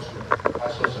is also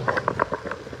associated.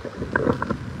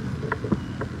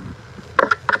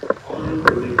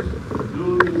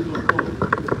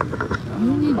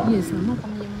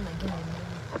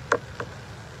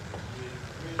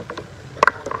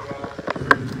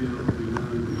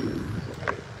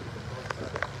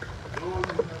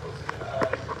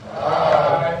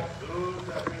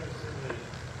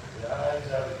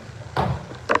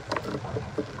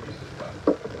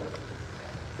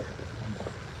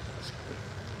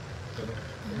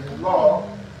 Law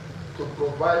to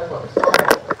provide for the sum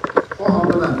of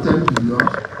 410 million,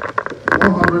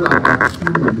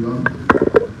 102 million,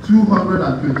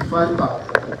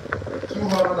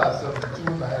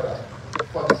 225,272 naira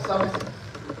for the services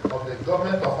of the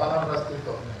government of Anambra State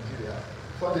of Nigeria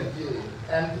for the year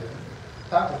ending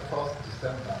 31st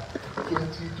December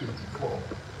 2024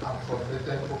 and for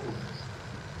related purposes.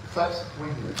 First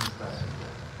reading, Mr.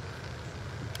 Speaker.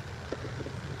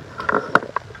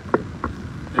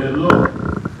 A law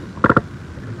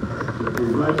to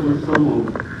provide for a sum of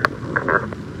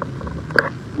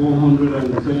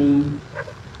 410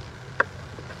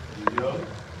 million,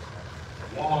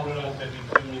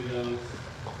 132 million,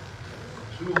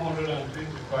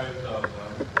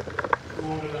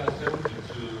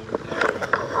 225,272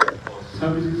 for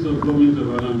services of government of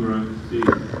Anambra State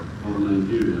of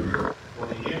Nigeria for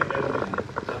the year ending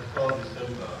 31st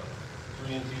December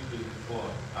 2024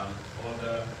 and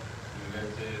other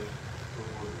related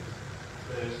proposals.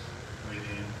 First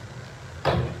reading.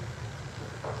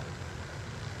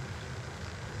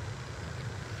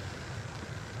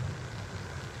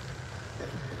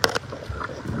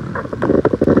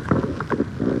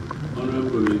 Honorable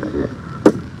colleagues,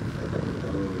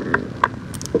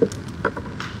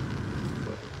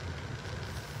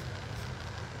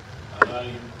 allow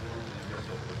you this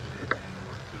opportunity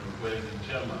to request the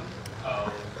chairman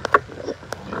of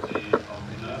Committee on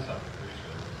Finance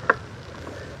Appropriation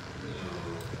to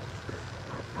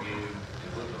give a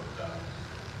vote of thanks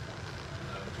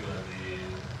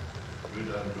to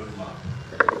the roadmap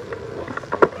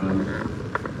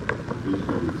this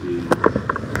committee.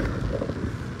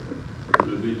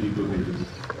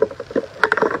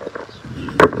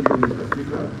 Mr.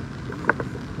 Speaker.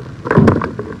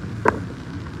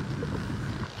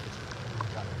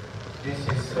 This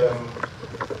is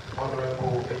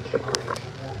Honorable Ikoyi.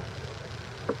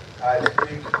 I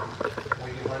speak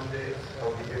with the mandate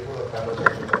of the people of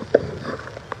Anambra State.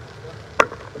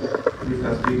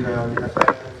 Mr. Speaker, the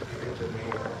assignment given to me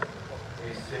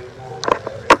is simple and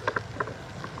direct.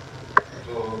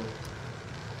 To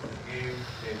give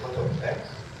a vote of thanks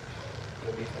to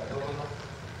Mr. Governor.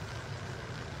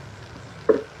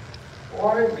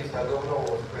 While Mr. Governor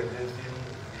was presenting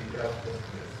the draft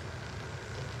estimates,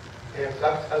 in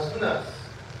fact, as soon as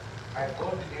I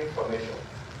got the information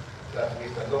that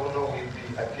Mr. Governor will be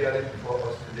appearing before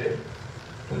us today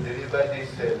to deliver this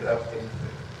draft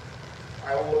estimate,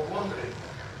 I was wondering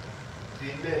the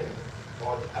name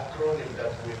or the acronym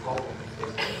that will come in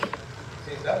this estimate,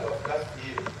 since that of last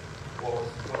year was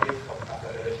coming from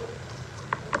acceleration.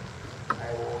 I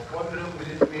was wondering,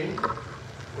 will it mean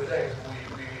whether it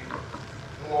will be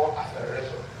more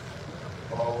acceleration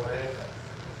or whatever.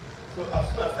 So as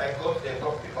soon as I got a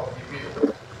copy of the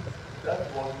bill, that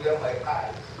was where my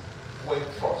eyes went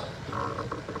first.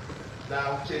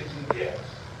 Now changing gears.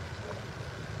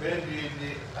 Maybe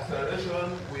the acceleration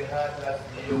we had last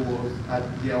year was at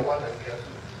year 1 and year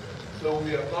 2. So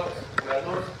we are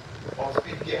not on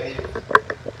speed gear yet.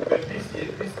 But this year,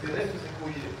 the next fiscal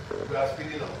year, we are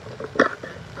speeding up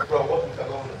from what Mr.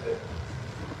 Governor said.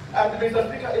 And Mr.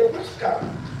 Speaker, a which can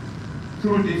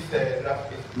through this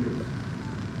draft estimate,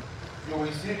 you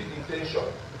will see the intention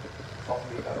of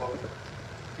Mr. Governor.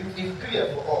 It is clear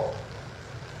for all.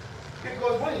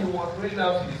 Because when he was reading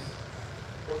out his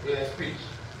speech,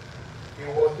 he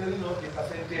was telling us the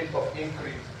percentage of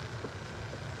increase,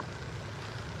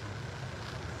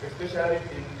 especially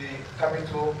in the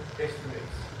capital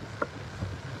estimates.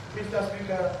 Mr.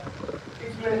 Speaker,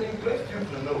 it may interest you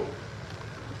to know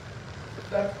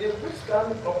that a quick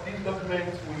scan of these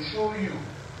documents will show you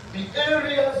the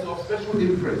areas of special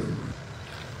interest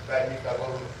by Mr.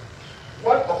 Governor,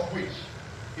 one of which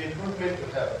improvement to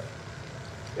health.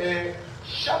 A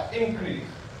sharp increase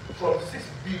from 6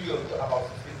 billion to about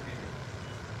 16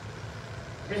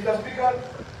 billion. Mr. Speaker,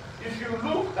 if you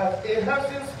look at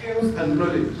enhancing skills and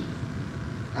knowledge,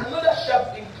 another sharp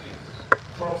increase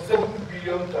from 7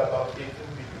 billion to about 18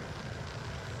 billion.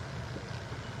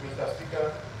 Mr.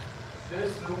 Speaker,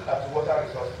 let's look at water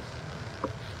resources.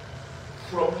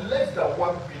 From less than 1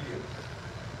 billion,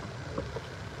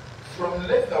 from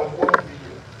less than 1 billion,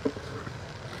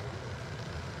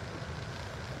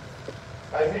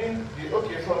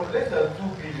 from less than 2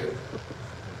 billion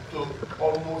to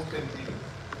almost 10 billion.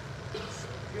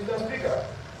 Mr. Speaker,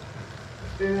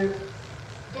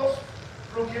 just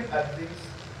looking at this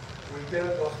will tell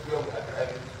us where we are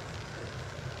driving.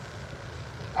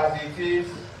 As it is,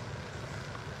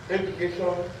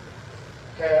 education,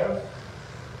 health,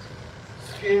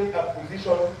 skill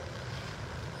acquisition,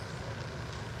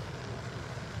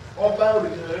 urban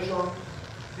regeneration,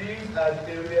 these are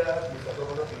the areas Mr.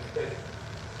 Governor is spending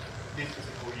this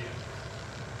fiscal year.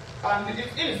 And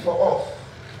it is for us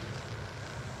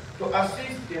to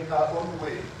assist in our own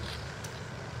way,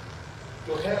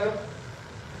 to help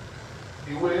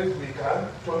the ways we can,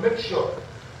 to make sure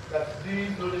that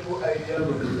these notable ideas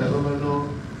of Mr. Governor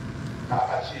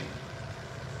are achieved.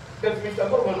 But Mr.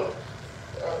 Governor,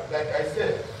 like I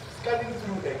said, scanning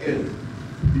through again,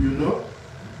 you know,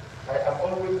 I am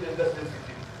always gender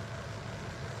sensitive.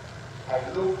 I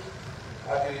looked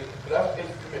at the draft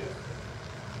estimate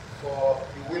for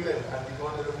the women and the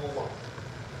vulnerable ones.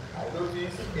 I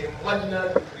noticed a marginal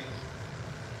decrease.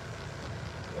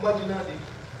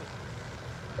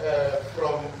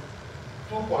 From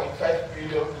 2.5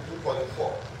 billion to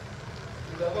 2.4.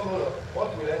 Mr. Governor, what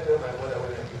will I tell my mother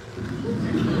when I get to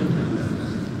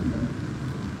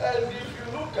And if you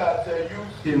look at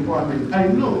youth empowerment, I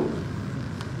know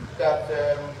that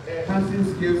enhancing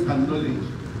skills and knowledge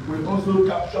will also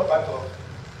capture part of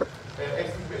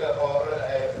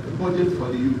budget for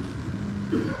the youth.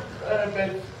 But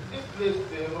this place,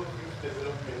 they don't use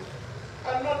development.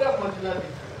 Another marginal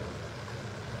difference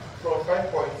from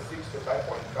 5.6 to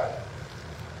 5.5.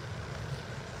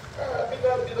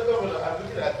 Mr. Governor, I'm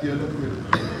looking at your document.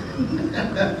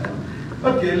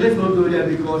 Okay, let's not go there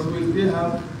because we still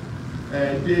have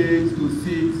days to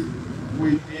sit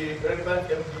with the relevant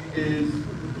MDAs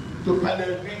to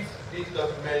panel read these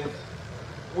documents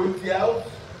without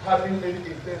having any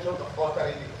intention of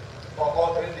altering it or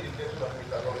altering the intention of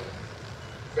Mr. Governor.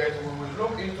 But we will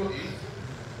look into it,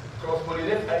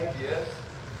 cross-pollinate ideas,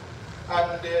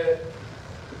 and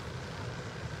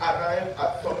arrive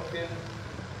at something.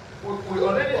 We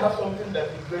already have something that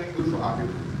is very good for our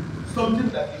people, something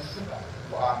that is super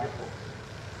for our people.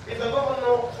 Mr.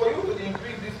 Governor, for you to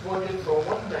increase this budget from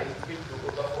 190 to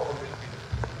over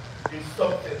 400 is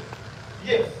something.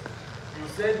 Yes, you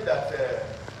said that the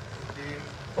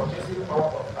purchasing power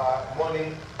of our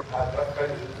money has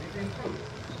drastically reduced. It is true.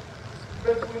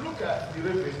 But we look at the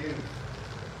revenue.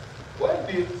 When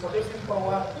the purchasing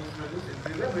power is reducing,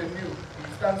 the revenue is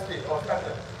standstill or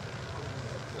stagnant.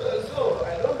 So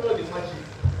I don't know the magic.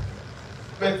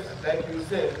 But like you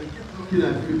said, we keep looking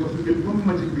at it because we can become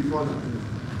magic before now.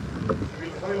 We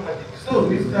become magic. So,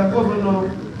 Mr. Governor,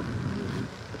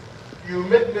 you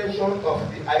made mention of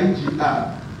the IGR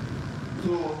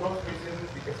to not meeting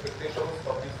the expectations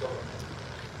of this government.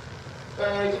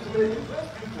 It will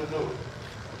interest you to know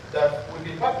that with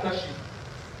the partnership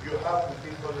you have with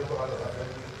this honorable House of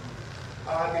Assembly,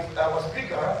 and our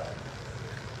Speaker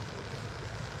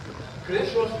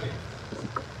graciously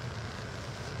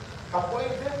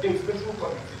appointed a special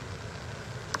committee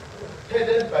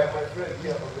headed by my friend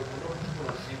here from the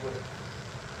Odumodublvk,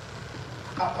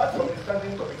 apart from the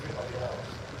standing committee of the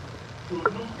House, to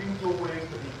look into ways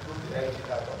to improve the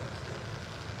IGR of the state.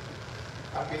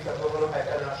 And Mr. Governor, I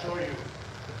can assure you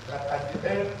that at the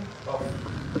end of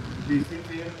the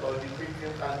city or the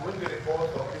victims, and when the report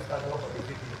of this annual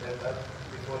committee is entered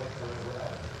before the polling will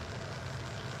happen.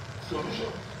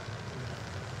 Solution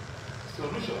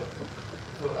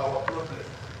to our problem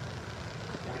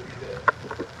will be there.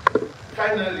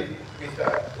 Finally, Mr.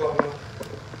 Governor,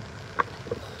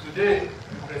 today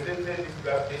we presented this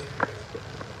draft estimate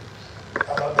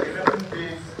about 11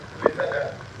 days later than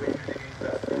when you did it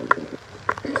last year.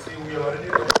 You see, we already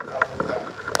know how to start.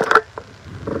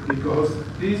 Because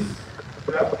this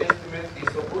draft estimate is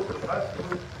supposed to pass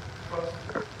through first,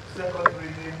 second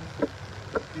reading,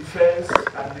 defense,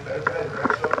 and the verified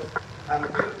elections, and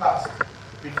will pass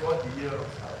before the year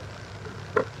runs out.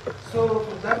 So,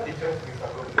 to that effect, Mr.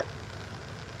 Governor,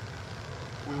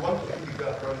 we want to hit the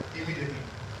ground running immediately.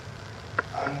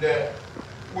 And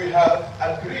we have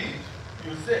agreed,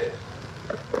 you said,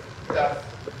 that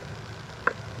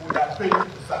we are paying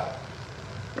to serve.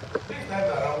 This time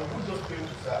around, we will just pay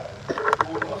to serve.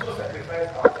 We will also sacrifice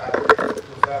our time to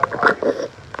serve our people.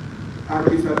 And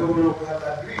Mr. Governor, we have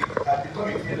agreed at the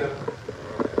committee level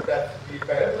that the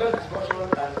bilateral discussion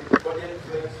and the budget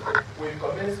defense will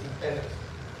commence in earnest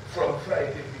from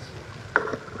Friday this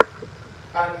week.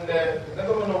 And Mr.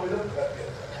 Governor, we don't have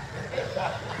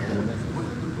that.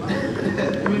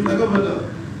 Mr. Governor,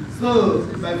 so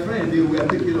my friend, we are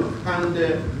taking off, and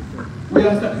we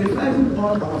are sacrificing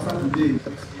all our Saturdays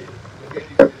this year to get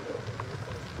this done.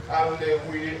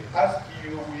 And we ask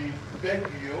you, we beg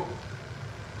you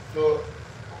to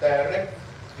direct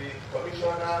the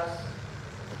commissioners,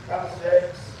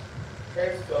 councils,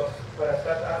 heads of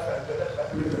parastatals and other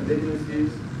departments and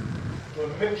agencies to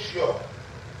make sure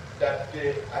that they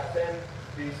attend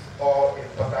this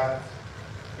all-important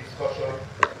discussion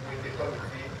with the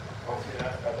Committee on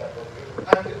Finance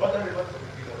and the other relevant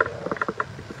committees of the house.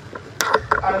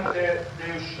 And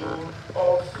they should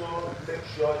also make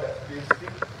sure that they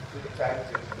stick to the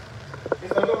timetable.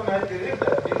 Mr. Governor, I believe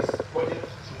that this budget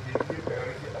should be given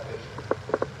priority attention.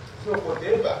 So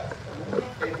whatever, we will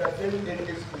entertain any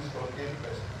excuse from any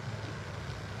person.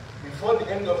 Before the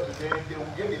end of today, they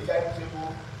will get the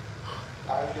timetable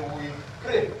and they will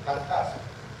pray and ask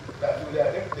that we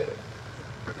direct them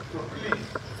to please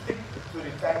stick to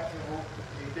the timetable,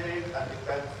 the days and the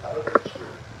times allotted to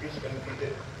each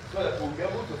candidate, so that we'll be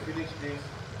able to finish this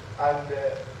and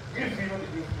give you the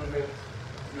instruments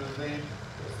you need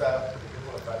to serve the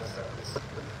people of Pakistan.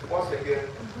 Once again,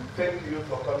 thank you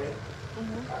for coming,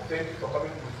 and thank you for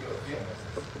coming with your team.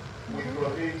 We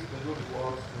promise to do the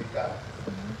work we can.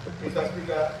 Mr.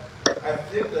 Speaker, I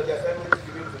think that the assignments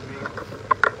given to me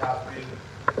have been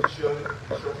issued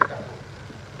at home.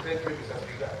 Thank you, Mr.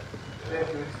 Speaker. Thank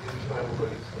you, honorable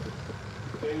colleagues.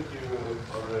 Thank you,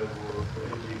 Honorable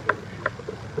Edochie.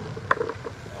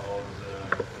 I was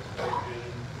expecting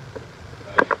a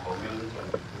comment on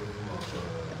the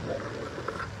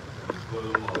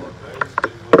volume of a very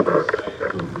stable insight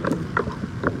of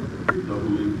the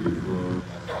document before.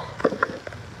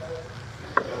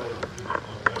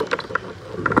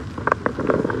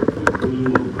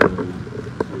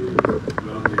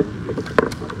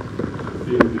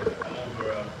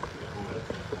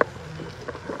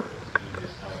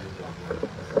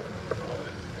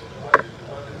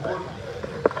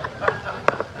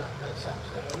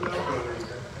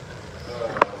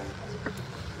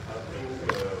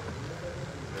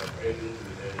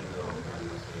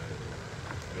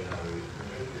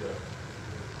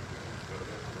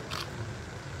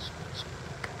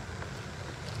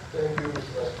 Thank you,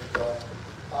 Mr. Speaker.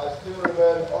 I still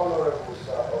remain honorable,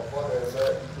 sir, of what I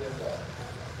said member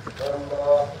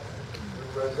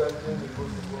representing the good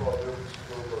people of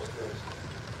Edochie State.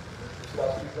 Mr.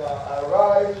 Speaker, I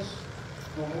rise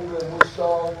to move a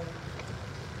motion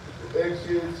to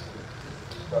exit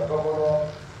Mr. Governor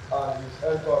and his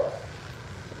entourage.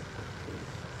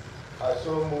 I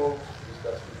so move,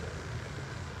 Mr. Speaker.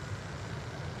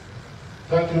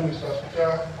 Thank you, Mr.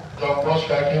 Speaker. John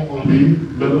Boschaki will be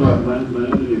Verydarkman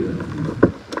leader.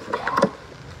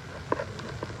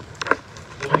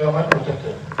 The government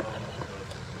protected.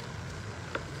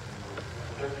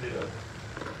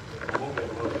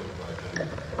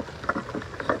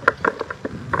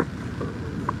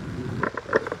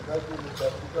 Thank you, Mr.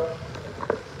 Speaker.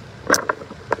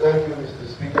 Thank you, Mr.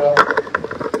 Speaker.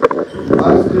 I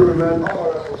still remain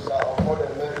honorable, sir, of what I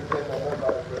merited and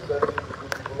member representing the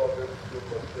good people of Edochie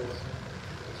constituency.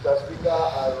 Mr. Speaker,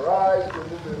 I rise to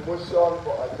move a motion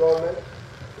for adjournment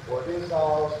for this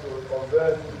House to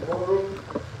convene tomorrow,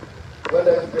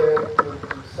 Wednesday,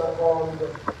 22nd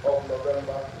of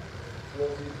November,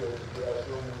 2023.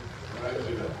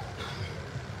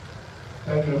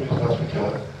 Thank you, Mr.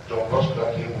 Speaker. John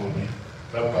Boschaki will be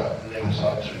member name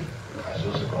South 3. I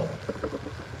so second.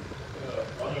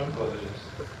 Honorable colleagues,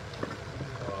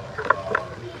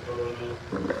 Mr. Governor,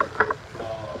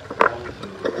 want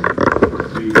to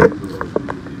see this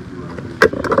opportunity to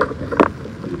appreciate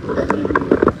the continuous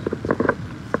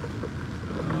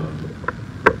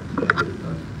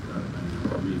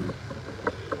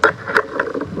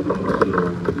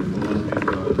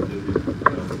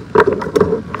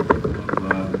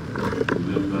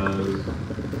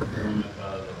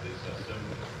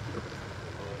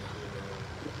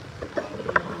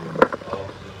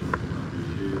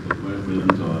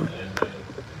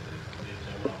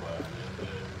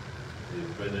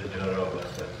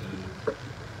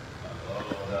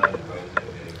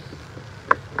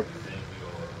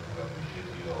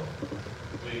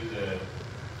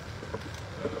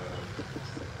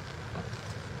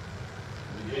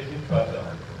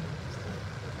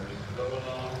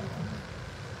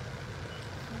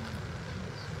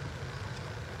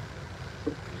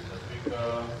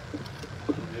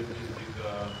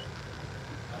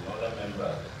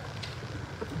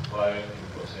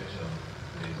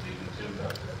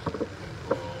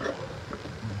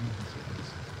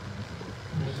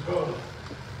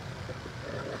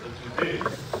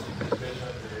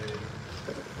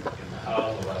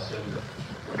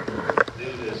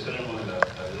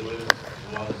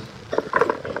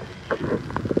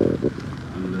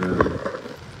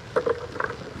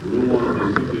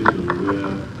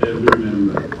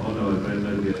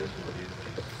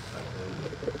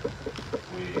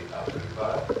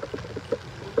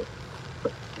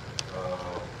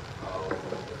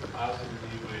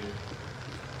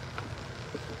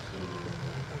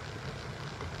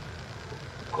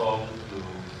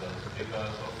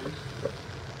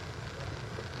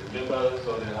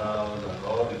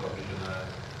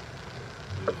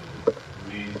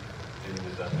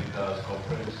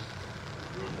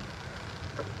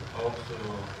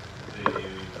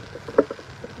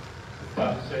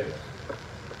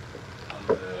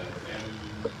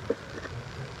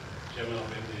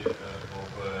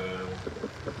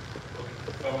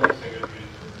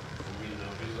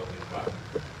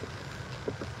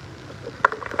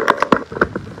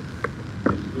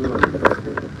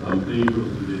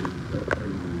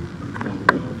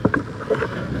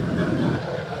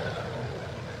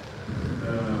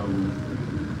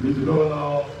Mr.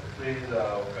 Governor, please,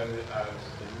 can we ask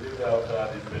immediately after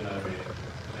the plenary,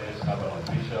 let's have an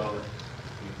official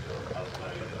picture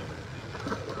outside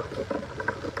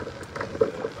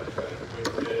like I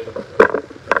requested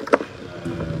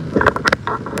in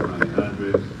my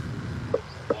address,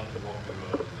 want to walk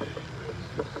around the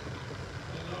premises,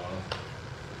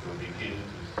 to begin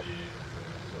to see the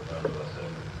premises of the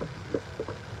Assembly.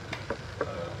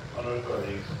 Honorable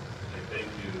colleagues, I thank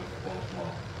you once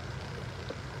more.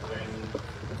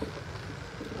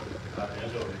 At the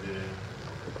end of the day,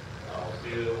 I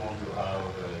still want to have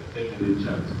a 10-minute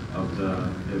chat after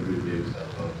every day.